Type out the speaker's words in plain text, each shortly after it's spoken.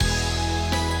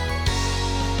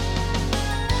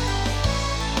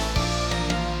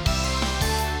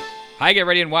Hi, get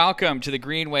ready and welcome to the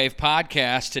Green Wave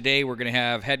Podcast. Today we're going to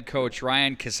have head coach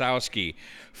Ryan Kasowski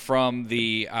from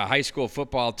the high school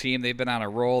football team. They've been on a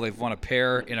roll. They've won a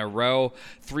pair in a row,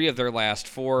 3 of their last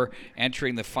 4,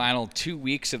 entering the final 2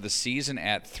 weeks of the season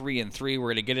at 3-3. We're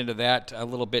going to get into that a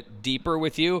little bit deeper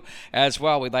with you as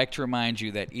well. We'd like to remind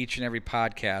you that each and every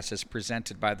podcast is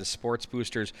presented by the Sports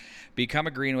Boosters. Become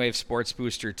a Green Wave Sports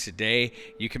Booster today.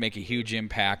 You can make a huge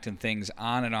impact in things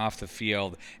on and off the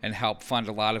field and help fund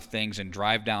a lot of things and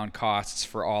drive down costs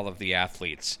for all of the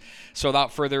athletes. So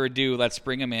without further ado, let's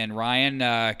bring him in.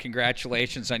 Ryan,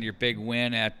 congratulations on your big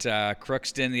win at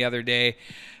Crookston the other day.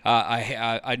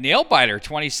 A nail-biter,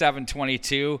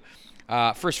 27-22.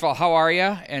 First of all, how are you?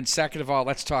 And second of all,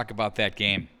 let's talk about that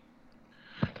game.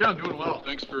 Yeah, I'm doing well.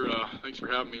 Thanks for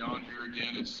having me on here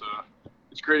again. It's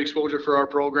great exposure for our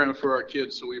program, for our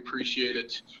kids, so we appreciate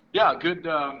it. Yeah, good,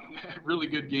 really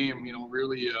good game. You know,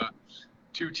 really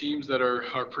two teams that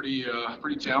are pretty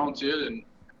talented, and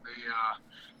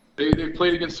they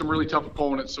played against some really tough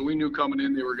opponents. So we knew coming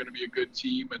in they were going to be a good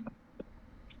team, and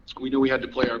we knew we had to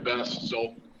play our best.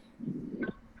 So,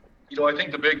 you know, I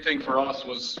think the big thing for us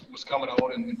was coming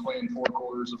out and playing 4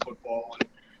 quarters of football. And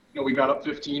you know, we got up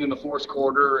 15 in the fourth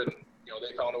quarter, and you know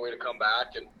they found a way to come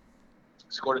back and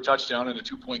scored a touchdown and a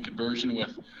 2-point conversion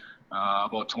with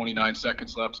about 29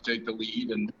 seconds left to take the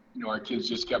lead. And you know, our kids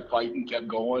just kept fighting, kept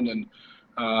going, and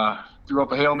threw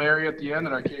up a Hail Mary at the end,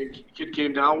 and our kid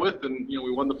came down with, and you know,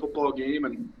 we won the football game.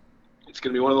 And it's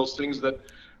going to be one of those things that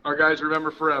our guys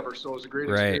remember forever. So it was a great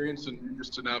experience and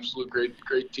just an absolute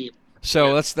great team.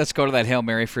 So let's go to that Hail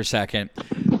Mary for a second.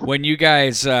 When you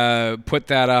guys put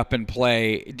that up in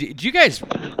play, did you guys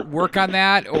work on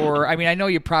that? Or, I mean, I know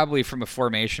you probably from a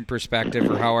formation perspective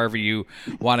or however you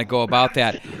want to go about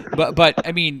that. But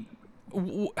I mean,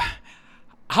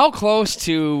 how close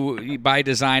to by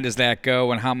design does that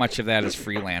go, and how much of that is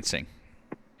freelancing?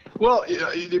 Well,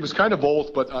 it was kind of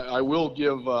both, but I will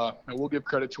give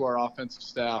credit to our offensive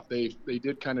staff. They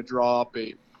did kind of draw up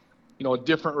a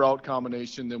different route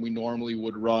combination than we normally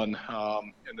would run,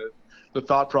 and the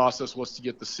thought process was to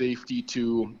get the safety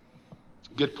to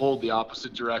get pulled the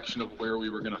opposite direction of where we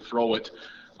were going to throw it,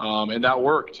 and that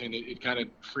worked. And it kind of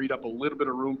freed up a little bit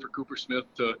of room for Cooper Smith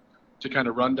to kind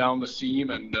of run down the seam,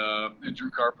 and Drew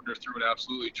Carpenter threw an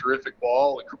absolutely terrific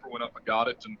ball, and Cooper went up and got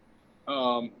it. And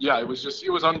it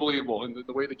was unbelievable, and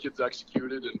the way the kids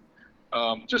executed,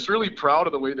 and just really proud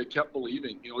of the way they kept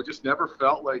believing. You know, it just never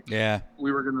felt like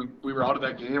we were out of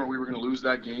that game, or we were going to lose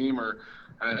that game,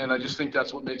 and I just think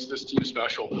that's what makes this team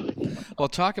special. Well,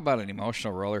 talk about an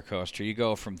emotional roller coaster. You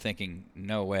go from thinking,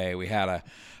 no way, we had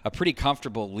a pretty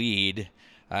comfortable lead,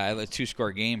 a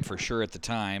 2-score game for sure at the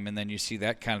time, and then you see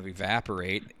that kind of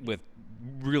evaporate with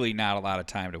really not a lot of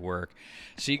time to work.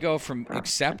 So you go from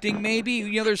accepting maybe,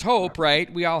 you know, there's hope,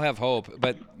 right? We all have hope,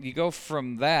 but you go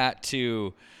from that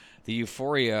to the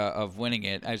euphoria of winning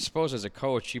it. I suppose as a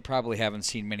coach, you probably haven't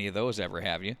seen many of those ever,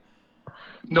 have you?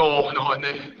 No, and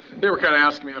they were kind of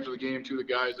asking me after the game too, the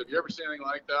guys, have you ever seen anything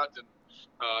like that?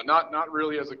 And not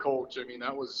really as a coach. I mean,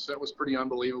 that was pretty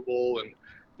unbelievable. And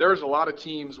there's a lot of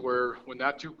teams where when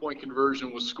that 2-point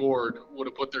conversion was scored, would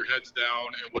have put their heads down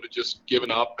and would have just given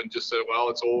up and just said, well,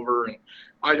 it's over. And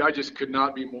I just could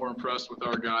not be more impressed with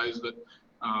our guys that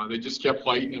they just kept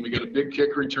fighting, and we got a big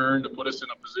kick return to put us in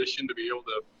a position to be able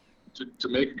to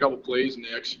make a couple plays, and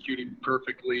they executed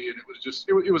perfectly. And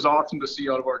it was awesome to see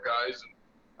out of our guys,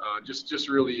 and just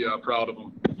really proud of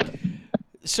them.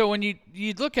 So when you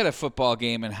look at a football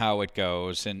game and how it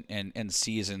goes and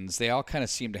seasons, they all kind of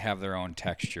seem to have their own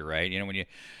texture, right? You know, when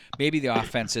maybe the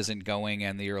offense isn't going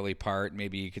in the early part,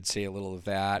 maybe you could say a little of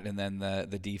that, and then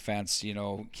the defense, you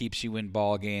know, keeps you in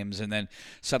ball games, and then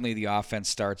suddenly the offense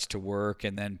starts to work,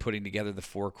 and then putting together the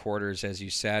 4 quarters, as you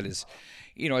said, is,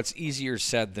 you know, it's easier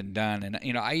said than done. And,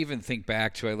 you know, I even think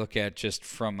back to, I look at just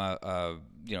from a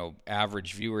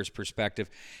average viewer's perspective,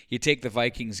 you take the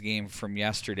Vikings game from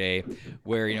yesterday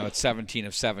where, you know, it's 17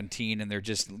 of 17 and they're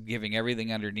just giving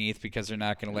everything underneath because they're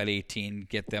not going to let 18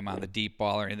 get them on the deep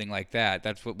ball or anything like that.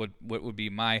 That's what would be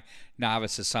my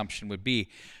novice assumption would be.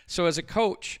 So as a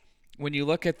coach, when you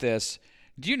look at this,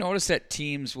 do you notice that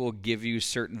teams will give you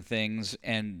certain things,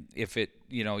 and if it,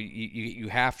 you know, you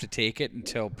have to take it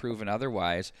until proven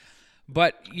otherwise?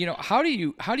 But, you know, how do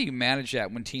you manage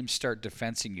that when teams start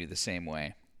defensing you the same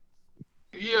way?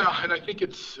 Yeah, and I think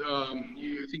it's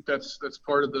I think that's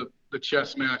part of the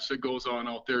chess match that goes on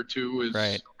out there too. Is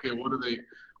right. Okay, what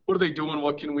are they doing?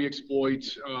 What can we exploit?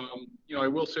 You know, I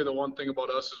will say the one thing about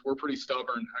us is we're pretty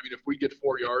stubborn. I mean, if we get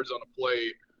 4 yards on a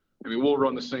play, I mean, we'll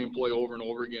run the same play over and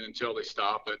over again until they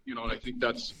stop it. You know, and I think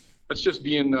that's that's just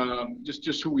being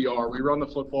just who we are. We run the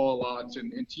football a lot,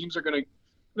 and teams are going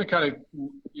to kind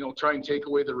of try and take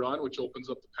away the run, which opens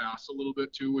up the pass a little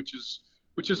bit too, which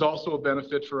is also a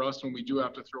benefit for us when we do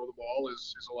have to throw the ball.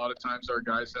 Is a lot of times our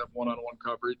guys have one-on-one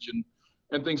coverage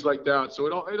and things like that. So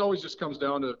it always just comes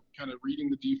down to kind of reading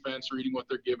the defense, reading what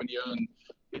they're giving you,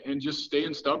 and just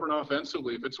staying stubborn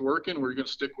offensively. If it's working, we're going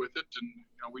to stick with it,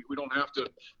 and we don't have to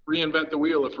reinvent the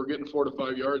wheel. If we're getting 4 to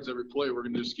 5 yards every play, we're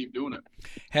going to just keep doing it.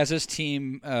 Has this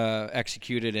team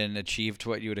executed and achieved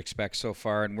what you would expect so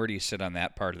far, and where do you sit on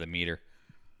that part of the meter?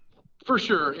 For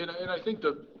sure, and I think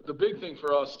the big thing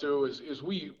for us too is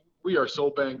we are so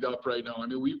banged up right now. I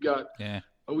mean, we've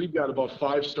got about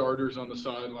 5 starters on the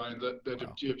sideline that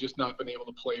have just not been able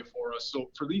to play for us. So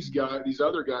for these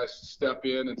other guys to step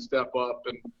in and step up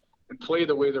and play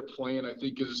the way they're playing, I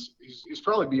think is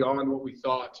probably beyond what we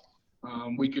thought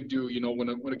we could do. When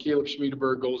a Caleb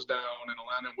Schmiedeberg goes down and a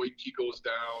Landon Waitke goes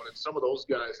down, and some of those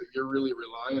guys that you're really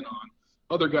relying on,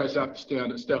 other guys have to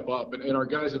stand and step up, and our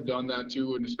guys have done that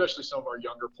too, and especially some of our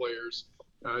younger players.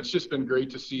 It's just been great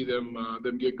to see them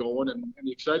get going, and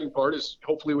the exciting part is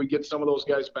hopefully we get some of those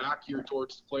guys back here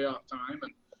towards the playoff time,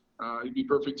 and it'd be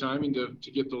perfect timing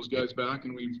to get those guys back,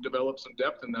 and we've developed some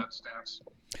depth in that stance.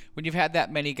 When you've had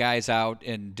that many guys out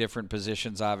in different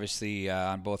positions, obviously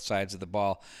on both sides of the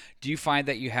ball, do you find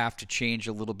that you have to change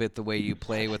a little bit the way you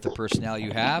play with the personnel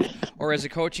you have? Or as a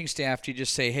coaching staff, do you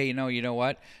just say, hey, you know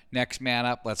what, next man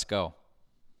up, let's go?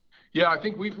 Yeah, I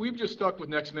think we've just stuck with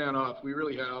next man up. We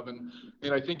really have, and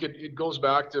I think it goes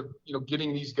back to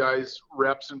getting these guys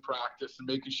reps in practice and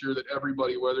making sure that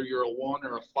everybody, whether you're a 1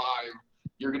 or a 5,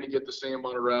 you're going to get the same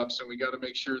amount of reps, and we got to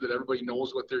make sure that everybody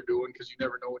knows what they're doing, because you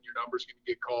never know when your number's going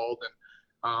to get called.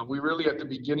 And we really, at the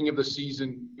beginning of the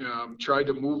season, tried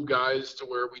to move guys to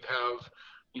where we'd have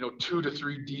 2 to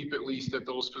 3 deep at least at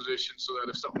those positions, so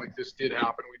that if something like this did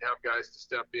happen, we'd have guys to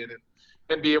step in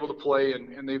and be able to play,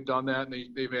 and they've done that, and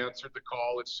they've answered the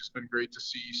call. It's just been great to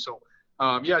see. So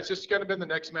it's just kind of been the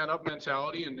next man up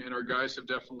mentality, and our guys have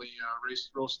definitely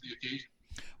rose to the occasion.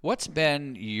 What's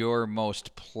been your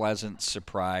most pleasant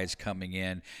surprise coming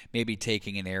in, maybe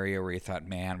taking an area where you thought,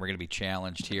 man, we're going to be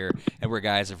challenged here, and where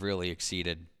guys have really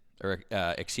exceeded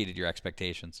your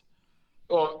expectations?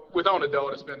 Well, without a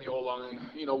doubt, it's been the O-line.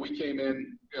 We came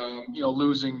in,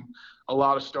 losing a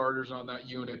lot of starters on that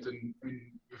unit, and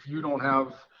if you don't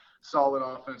have solid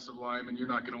offensive linemen, you're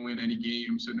not going to win any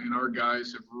games. And our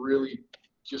guys have really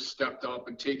just stepped up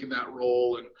and taken that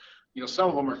role. And some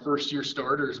of them are first-year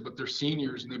starters, but they're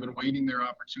seniors, and they've been waiting their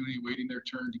opportunity, waiting their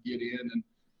turn to get in, and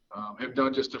have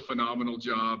done just a phenomenal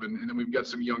job. And then we've got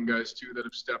some young guys too that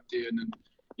have stepped in, and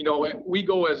we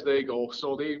go as they go.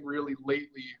 So they really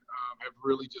lately have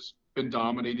really just been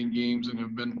dominating games and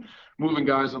have been moving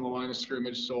guys on the line of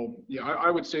scrimmage. So yeah, I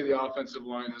would say the offensive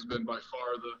line has been by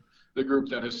far the group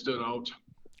that has stood out.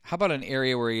 How about an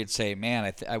area where you'd say,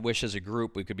 man, I wish as a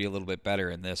group we could be a little bit better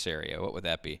in this area? What would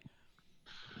that be?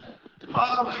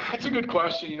 That's a good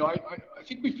question. I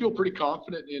think we feel pretty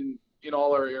confident in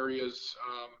all our areas.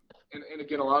 And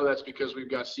again, a lot of that's because we've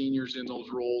got seniors in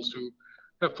those roles who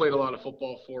have played a lot of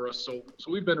football for us. So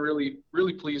we've been really,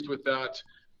 really pleased with that.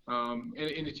 And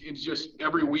it's just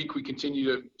every week we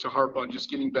continue to harp on just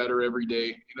getting better every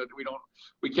day.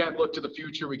 We can't look to the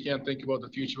future. We can't think about the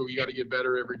future, but we got to get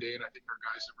better every day. And I think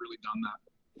our guys have really done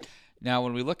that. Now,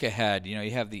 when we look ahead,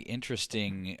 you have the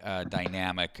interesting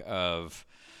dynamic of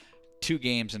 2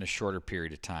 games in a shorter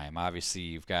period of time. Obviously,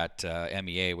 you've got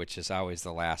MEA, which is always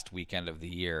the last weekend of the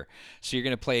year. So you're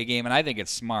going to play a game, and I think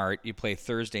it's smart. You play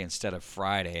Thursday instead of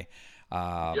Friday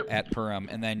at Perham,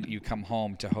 and then you come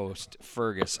home to host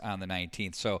Fergus on the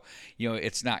 19th. So,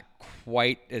 it's not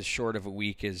quite as short of a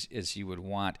week as you would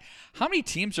want. How many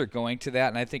teams are going to that?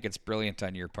 And I think it's brilliant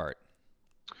on your part.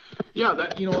 Yeah,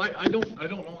 that I don't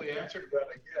know the answer to that,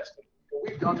 I guess. But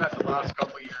we've done that the last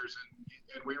couple of years,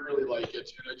 and we really like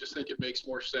it. And I just think it makes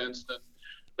more sense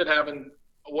than having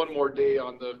one more day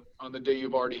on the day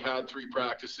you've already had 3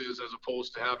 practices, as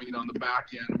opposed to having it on the back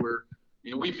end where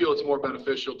we feel it's more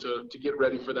beneficial to get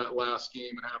ready for that last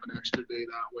game and have an extra day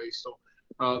that way. So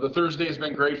the Thursday has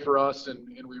been great for us, and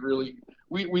we really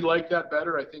we like that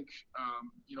better. I think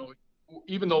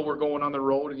even though we're going on the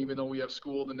road and even though we have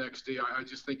school the next day, I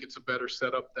just think it's a better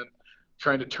setup than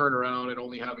trying to turn around and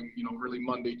only having really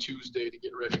Monday, Tuesday to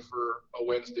get ready for a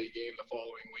Wednesday game the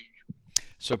following week.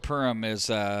 So Perham is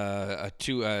a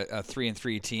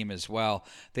 3-3 team as well.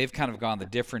 They've kind of gone the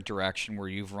different direction where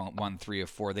you've won 3 of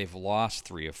 4. They've lost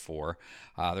 3 of 4.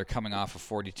 They're coming off a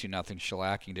 42-0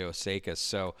 shellacking to Osakis.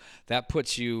 So that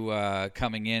puts you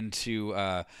coming into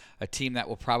a team that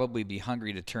will probably be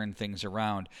hungry to turn things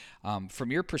around. From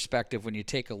your perspective, when you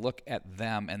take a look at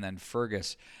them and then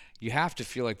Fergus, you have to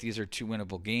feel like these are 2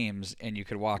 winnable games, and you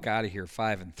could walk out of here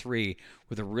 5-3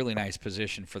 with a really nice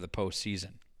position for the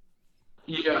postseason.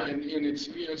 Yeah, and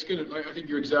it's gonna. I think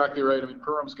you're exactly right. I mean,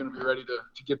 Perham's gonna be ready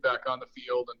to get back on the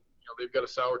field, and they've got a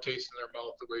sour taste in their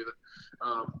mouth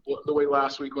the way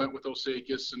last week went with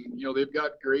Osakis, and they've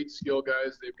got great skill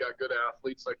guys. They've got good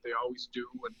athletes like they always do,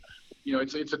 and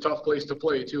it's a tough place to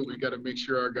play too. We've got to make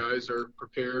sure our guys are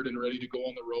prepared and ready to go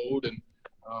on the road, and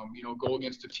go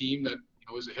against a team that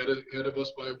is ahead of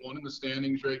us by 1 in the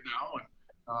standings right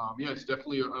now, and it's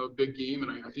definitely a big game,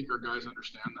 and I think our guys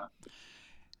understand that.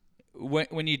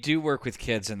 When you do work with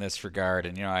kids in this regard,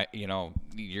 and you're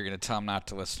going to tell them not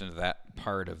to listen to that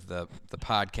part of the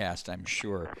podcast, I'm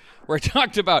sure, where I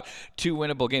talked about 2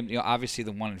 winnable games. Obviously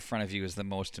the one in front of you is the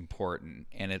most important,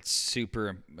 and it's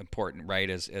super important, right,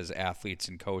 as athletes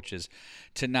and coaches,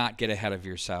 to not get ahead of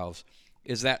yourselves.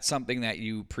 Is that something that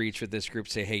you preach with this group?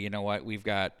 Say, hey, you know what, we've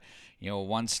got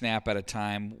 1 snap at a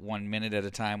time, 1 minute at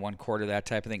a time, 1 quarter, that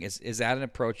type of thing. Is that an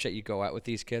approach that you go at with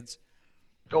these kids?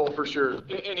 Oh, for sure.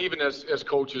 And even as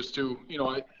coaches too,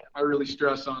 I really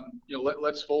stress on,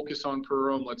 let's focus on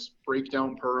Perham. Let's break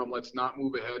down Perham. Let's not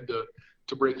move ahead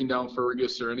to breaking down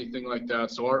Fergus or anything like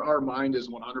that. So our mind is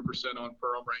 100% on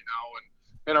Perham right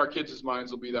now. And our kids'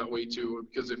 minds will be that way too,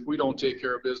 because if we don't take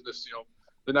care of business,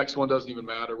 the next one doesn't even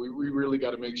matter. We really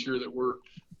got to make sure that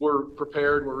we're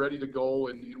prepared, we're ready to go,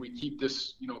 and we keep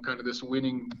this, kind of this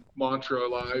winning mantra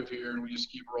alive here, and we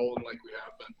just keep rolling like we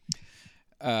have been.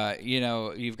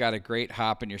 You've got a great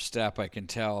hop in your step, I can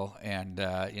tell, and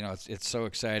it's so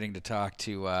exciting to talk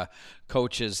to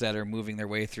coaches that are moving their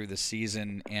way through the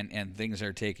season and things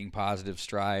are taking positive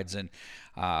strides. And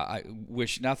I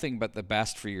wish nothing but the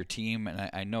best for your team, and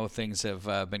I know things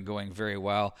have been going very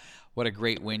well. What a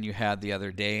great win you had the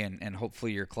other day, and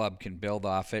hopefully your club can build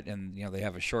off it. And they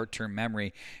have a short-term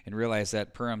memory and realize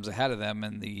that Perham's ahead of them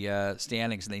in the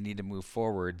standings, and they need to move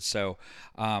forward. So,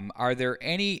 are there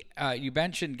any? You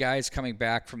mentioned guys coming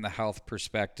back from the health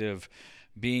perspective,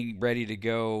 being ready to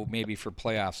go maybe for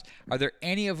playoffs. Are there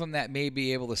any of them that may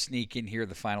be able to sneak in here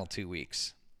the final 2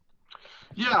 weeks?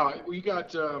 Yeah, we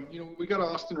got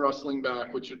Austin Rustling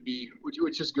back, which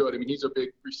is good. I mean, he's a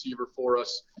big receiver for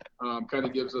us. Kind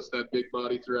of gives us that big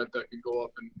body threat that can go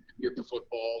up and get the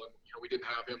football. And we didn't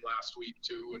have him last week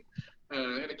too.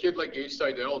 And a kid like Gage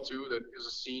Seidel too, that is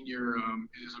a senior,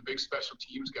 is a big special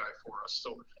teams guy for us.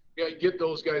 So yeah, get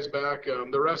those guys back.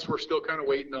 The rest we're still kind of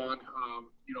waiting on.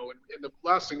 And the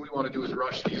last thing we want to do is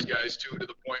rush these guys too, to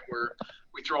the point where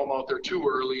we throw them out there too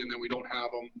early and then we don't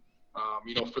have them.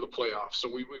 For the playoffs. So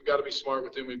we've got to be smart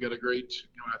with him. We've got a great,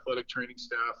 athletic training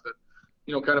staff that,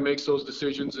 kind of makes those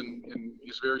decisions and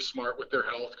is very smart with their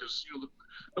health, because,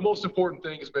 the most important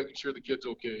thing is making sure the kid's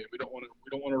okay. We don't want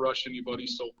to rush anybody.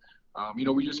 So,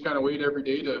 we just kind of wait every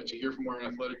day to hear from our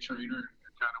athletic trainer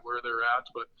and kind of where they're at.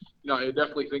 But, I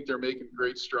definitely think they're making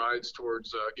great strides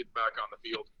towards getting back on the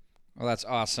field. Well, that's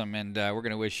awesome, and we're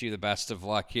going to wish you the best of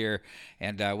luck here,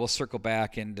 and we'll circle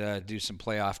back and do some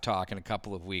playoff talk in a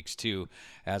couple of weeks, too,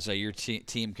 as your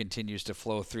team continues to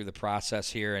flow through the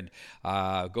process here, and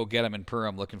go get them in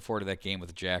Perham. Looking forward to that game with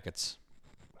the Jackets.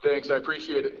 Thanks, I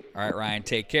appreciate it. All right, Ryan,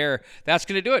 take care. That's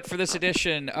going to do it for this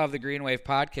edition of the Green Wave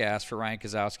Podcast. For Ryan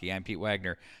Kozowski, I'm Pete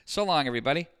Wagner. So long,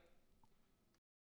 everybody.